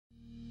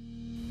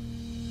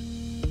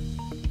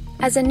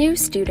As a new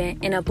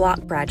student in a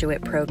Bloch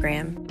graduate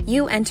program,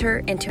 you enter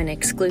into an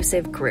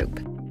exclusive group.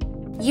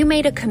 You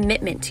made a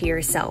commitment to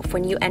yourself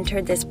when you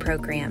entered this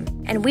program,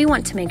 and we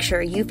want to make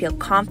sure you feel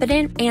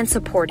confident and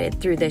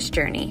supported through this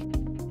journey.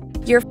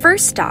 Your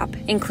first stop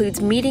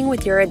includes meeting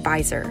with your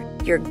advisor,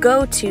 your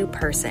go-to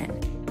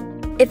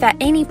person. If at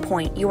any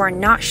point you are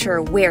not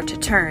sure where to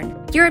turn,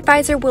 your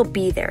advisor will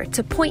be there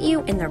to point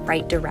you in the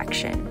right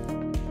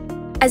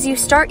direction. As you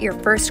start your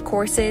first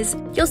courses,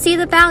 you'll see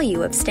the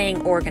value of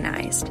staying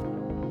organized.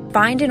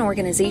 Find an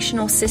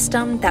organizational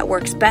system that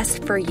works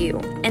best for you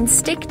and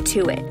stick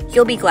to it.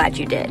 You'll be glad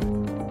you did.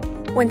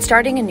 When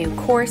starting a new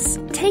course,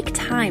 take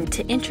time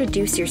to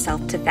introduce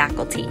yourself to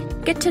faculty,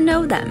 get to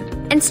know them,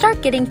 and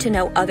start getting to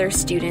know other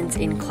students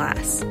in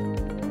class.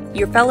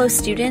 Your fellow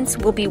students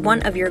will be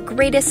one of your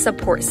greatest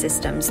support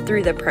systems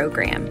through the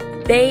program.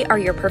 They are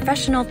your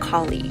professional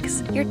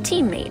colleagues, your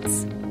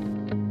teammates.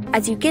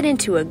 As you get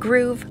into a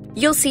groove,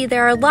 you'll see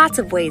there are lots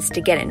of ways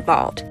to get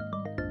involved.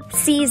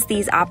 Seize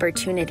these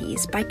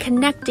opportunities by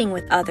connecting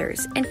with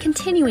others and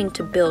continuing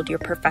to build your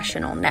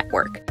professional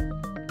network.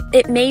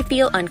 It may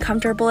feel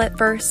uncomfortable at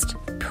first.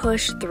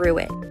 Push through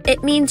it.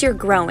 It means you're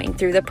growing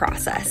through the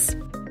process.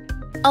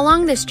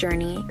 Along this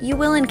journey, you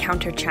will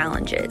encounter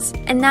challenges,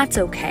 and that's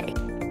okay.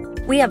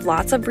 We have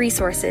lots of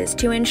resources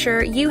to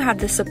ensure you have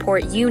the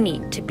support you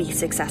need to be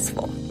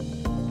successful.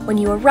 When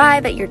you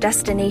arrive at your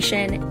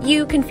destination,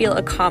 you can feel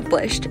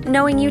accomplished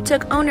knowing you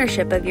took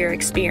ownership of your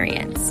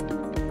experience.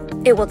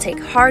 It will take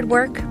hard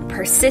work,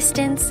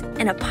 persistence,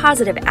 and a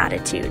positive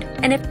attitude.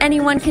 And if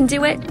anyone can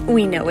do it,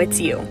 we know it's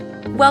you.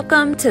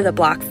 Welcome to the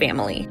Bloch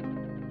family.